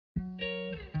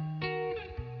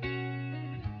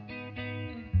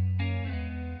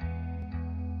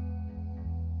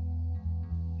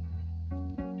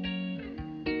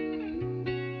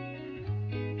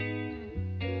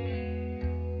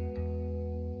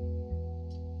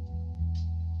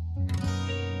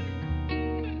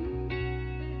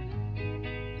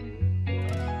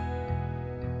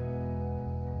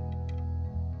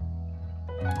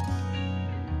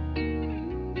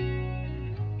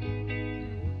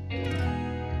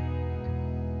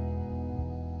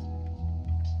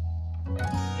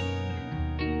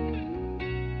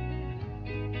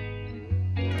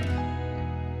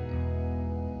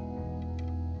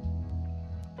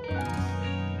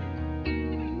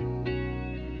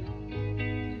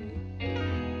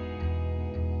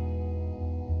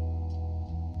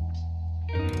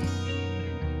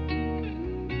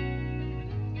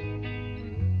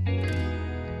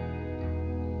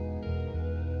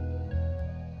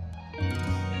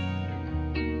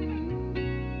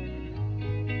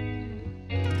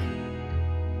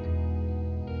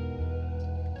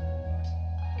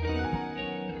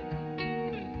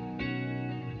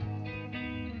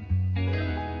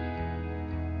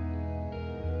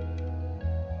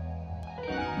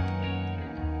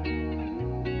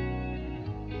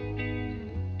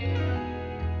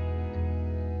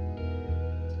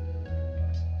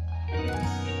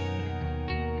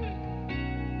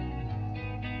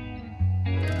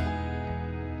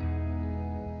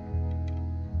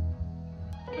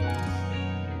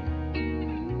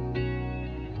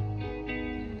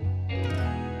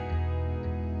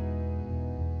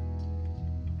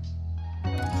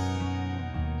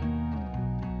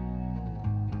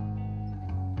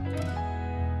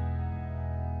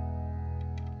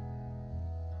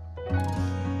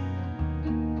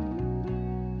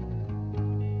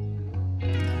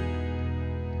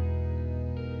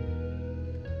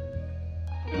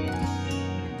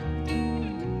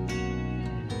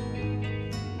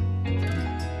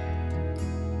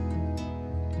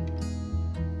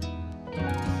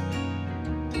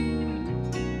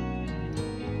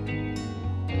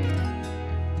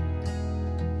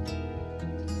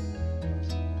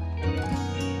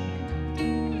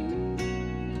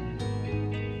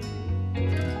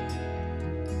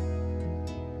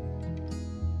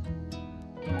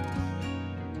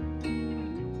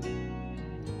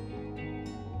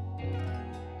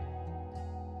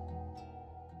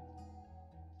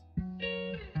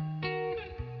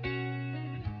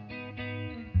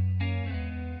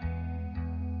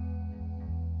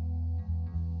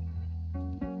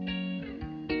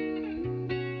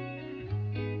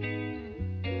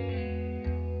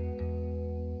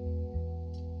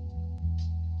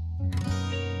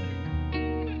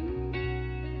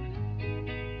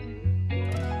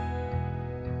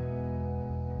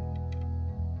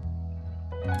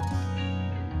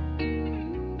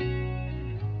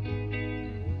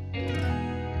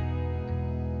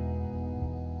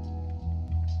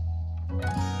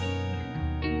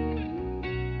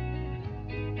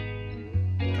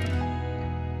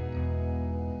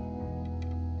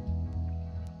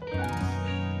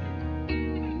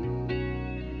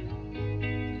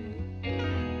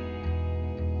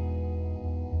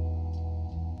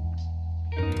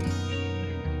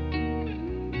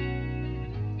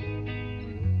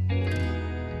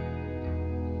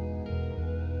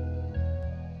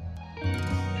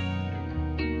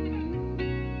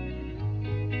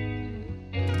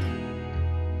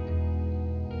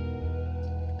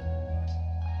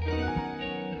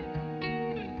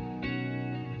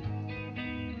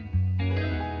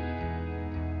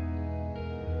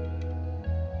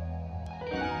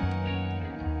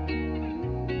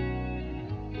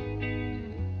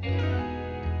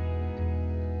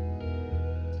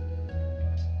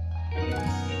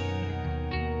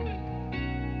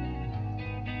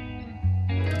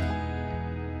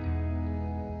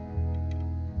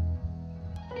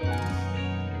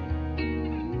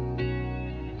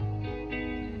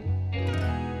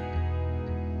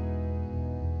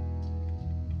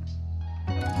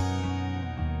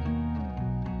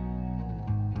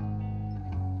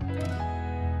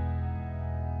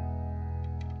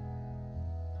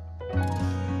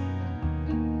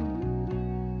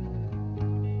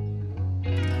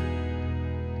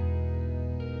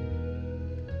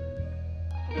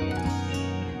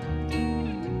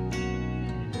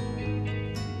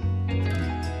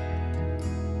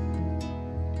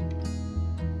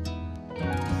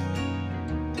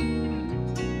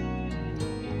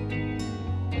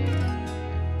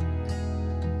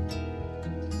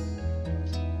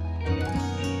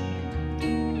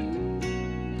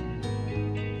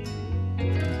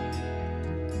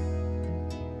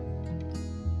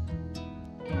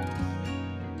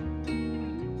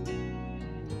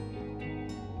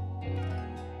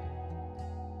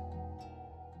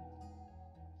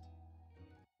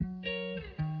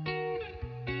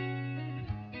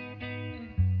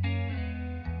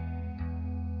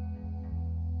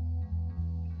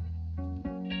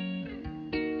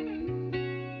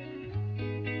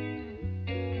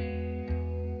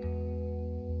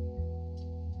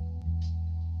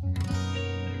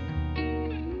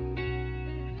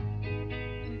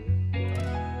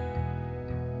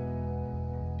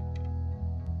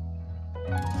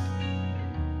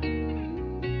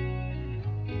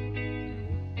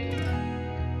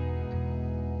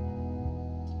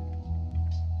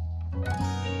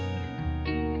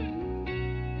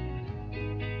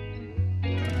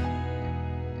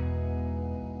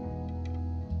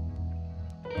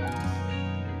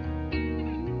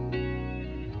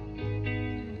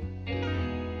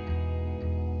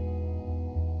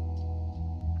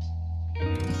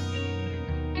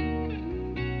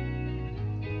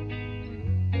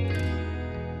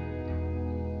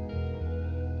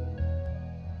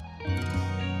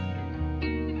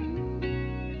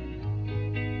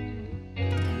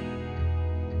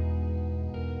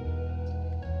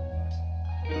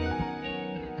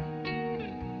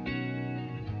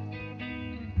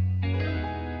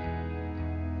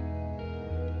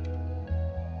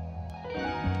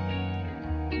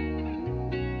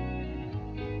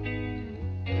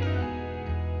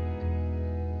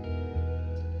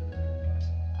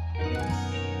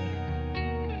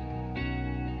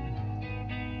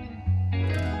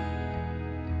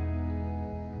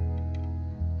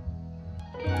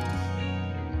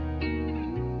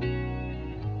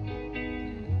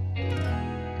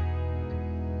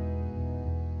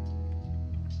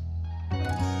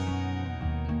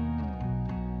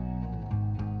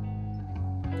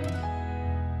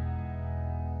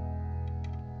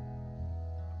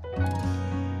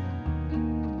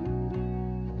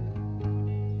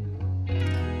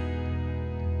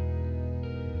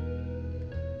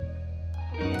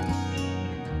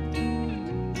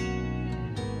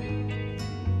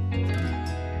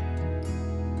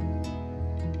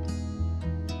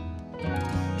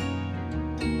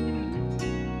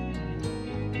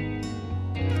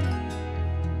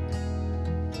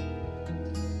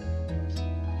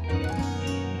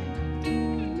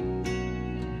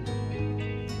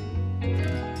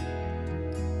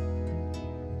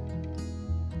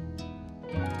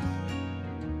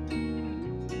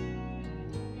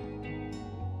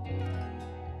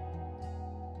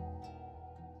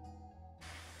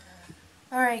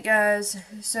Alright guys,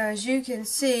 so as you can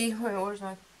see, wait, where's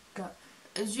my cup?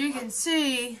 As you can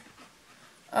see,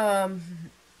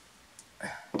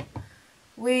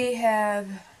 we are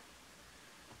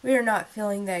not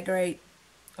feeling that great.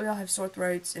 We all have sore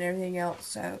throats and everything else,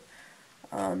 so,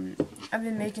 I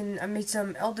made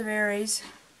some elderberries.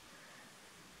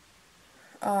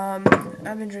 I've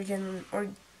been drinking,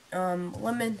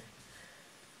 lemon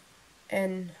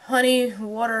and honey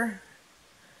water.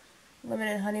 Lemon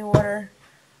and honey water.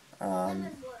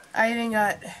 I even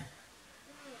got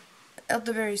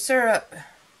elderberry syrup.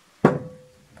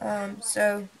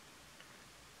 So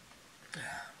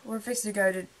we're fixing to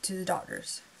go to the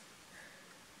doctors.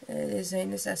 It is a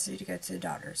necessity to go to the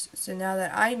doctors. So now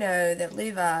that I know that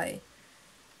Levi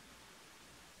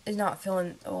is not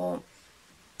feeling well,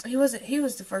 he was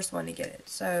the first one to get it.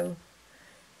 So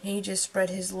he just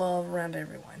spread his love around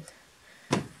everyone.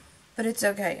 But it's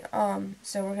okay.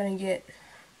 So we're gonna get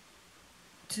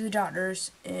to the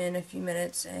doctors in a few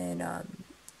minutes, and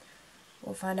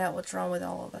we'll find out what's wrong with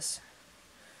all of us.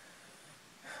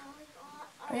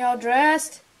 Are y'all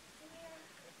dressed?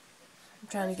 I'm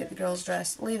trying to get the girls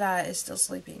dressed. Levi is still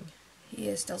sleeping. He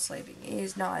is still sleeping. He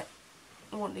is not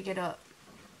wanting to get up.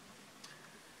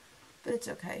 But it's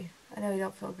okay. I know he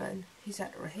don't feel good. He's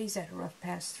had a rough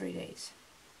past 3 days.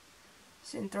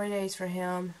 It's been 3 days for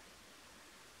him.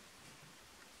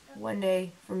 1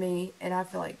 day for me, and I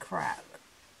feel like crap.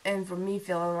 And for me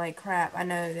feeling like crap, I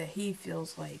know that he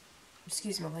feels like,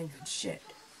 excuse my language, shit.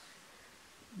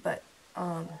 But,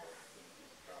 so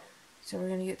we're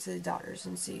gonna get to the doctors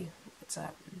and see what's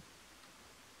up.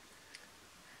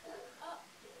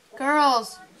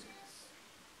 Girls!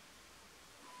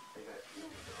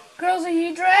 Girls, are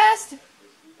you dressed?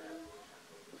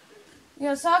 You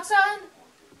got socks on?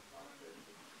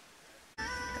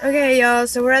 Okay, y'all,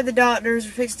 so we're at the doctor's.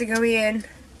 We're fixed to go in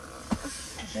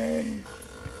and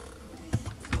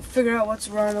figure out what's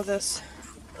wrong with us.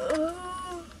 Are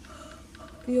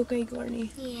you okay,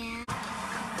 Courtney? Yeah.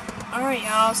 Alright,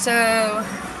 y'all, so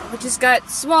we just got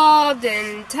swabbed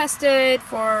and tested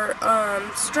for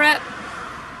strep.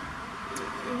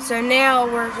 So now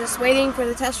we're just waiting for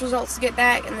the test results to get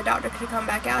back and the doctor could come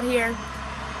back out here.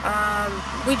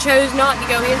 We chose not to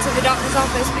go into the doctor's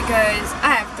office because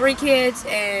I have 3 kids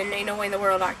and ain't no way in the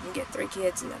world I can get 3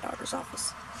 kids in the doctor's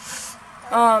office.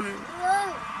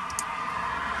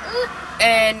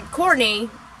 And Courtney,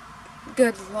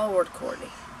 good Lord,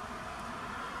 Courtney.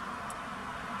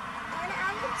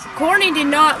 Courtney did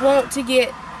not want to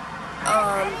get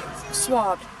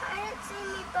swabbed.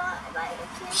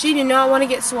 She did not want to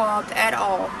get swabbed at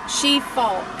all. She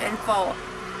fought and fought.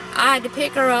 I had to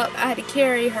pick her up, I had to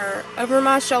carry her over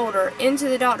my shoulder into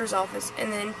the doctor's office,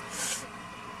 and then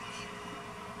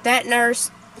that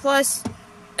nurse plus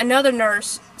another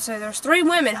nurse, so there's 3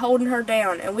 women holding her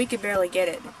down, and we could barely get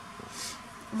it.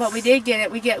 But we did get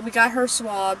it. We got her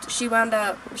swabbed. She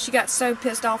got so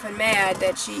pissed off and mad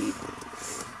that she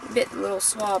bit the little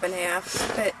swab in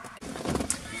half. But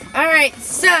alright,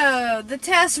 so the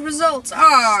test results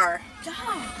are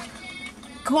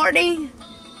Courtney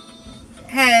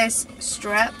has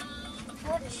strep.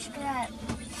 What strep?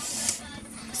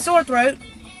 Sore throat.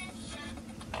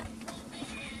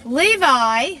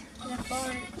 Levi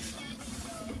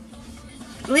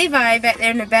back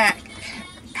there in the back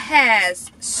has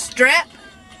strep.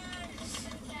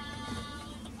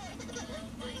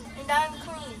 And I'm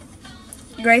clean.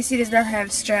 Gracie does not have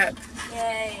strep.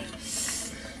 Yay.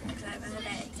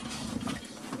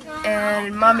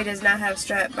 And Mommy does not have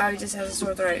strep. Mommy just has a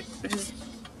sore throat.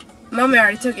 Mommy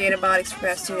already took antibiotics for the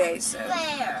past 2 days, so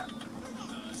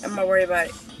I'm not worried about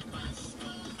it.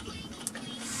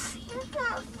 That's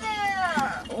not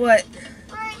fair. What?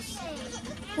 Gracie.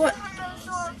 What?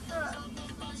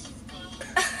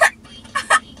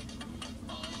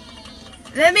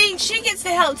 That means she gets to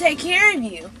help take care of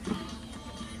you.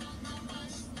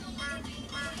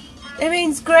 That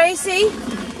means Gracie,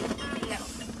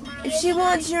 if she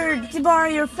wants to borrow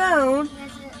your phone,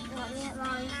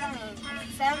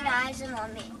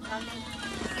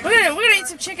 we're gonna eat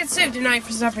some chicken soup tonight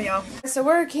for supper, y'all. So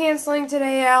we're canceling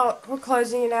today out. We're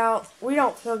closing it out. We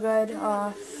don't feel good.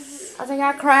 I think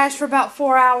I crashed for about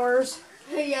 4 hours.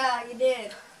 Yeah, you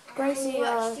did.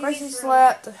 Gracie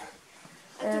slept,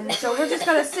 and so we're just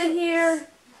gonna sit here.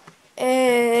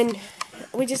 And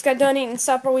we just got done eating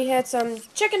supper. We had some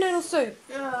chicken noodle soup.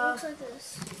 Looks like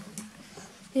this.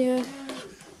 Yeah.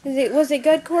 Was it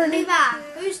good, Courtney? Levi,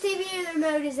 whose TV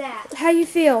remote is that? How you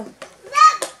feel?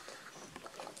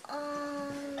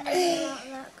 Not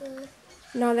that good.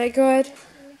 Not that good?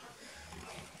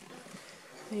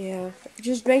 Yeah.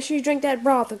 Just make sure you drink that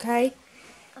broth, okay?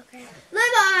 Okay.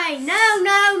 Levi, no.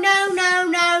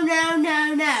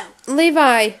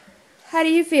 Levi, how do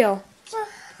you feel?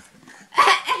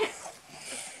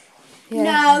 Yeah.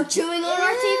 No, chewing on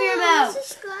our TV remote.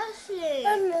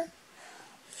 Disgusting.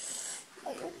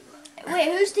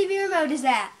 Wait, whose TV remote is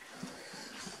that?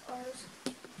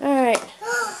 Alright.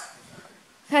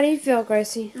 How do you feel,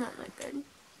 Gracie? Not that good.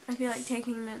 I feel like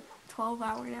taking the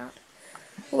 12-hour nap.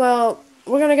 Well,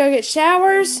 we're gonna go get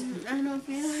showers. I don't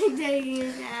feel like taking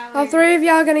a shower. All three of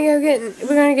y'all we're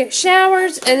gonna get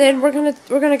showers, and then we're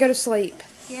gonna go to sleep.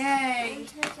 Yay.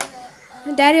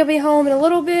 And Daddy will be home in a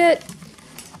little bit.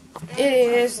 It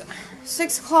is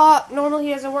 6 o'clock. Normally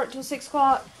he doesn't work till 6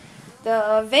 o'clock.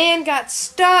 The van got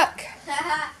stuck,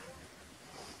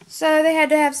 so they had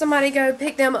to have somebody go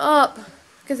pick them up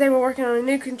because they were working on a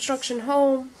new construction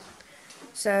home.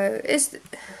 So it's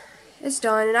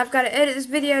done, and I've got to edit this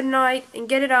video tonight and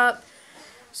get it up.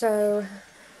 So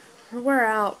we're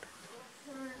out.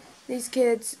 These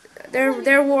kids,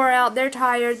 they're wore out. They're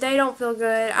tired. They don't feel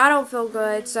good. I don't feel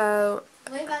good. So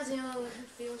Levi's the only one who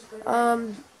feels good.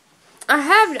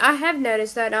 I have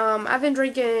noticed that I've been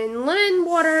drinking lemon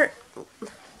water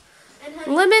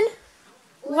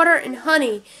and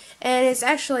honey, and it's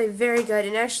actually very good.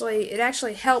 And it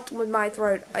actually helped with my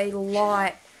throat a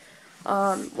lot.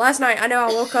 Last night I know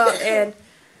I woke up and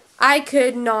I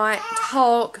could not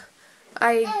talk.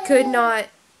 I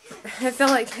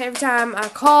felt like every time I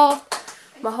coughed,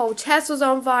 my whole chest was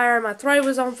on fire, my throat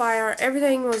was on fire,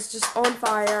 everything was just on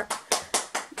fire.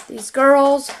 These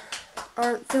girls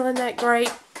aren't feeling that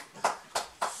great.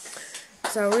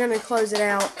 So we're going to close it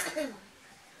out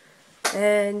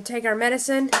and take our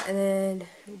medicine, and then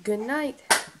good night.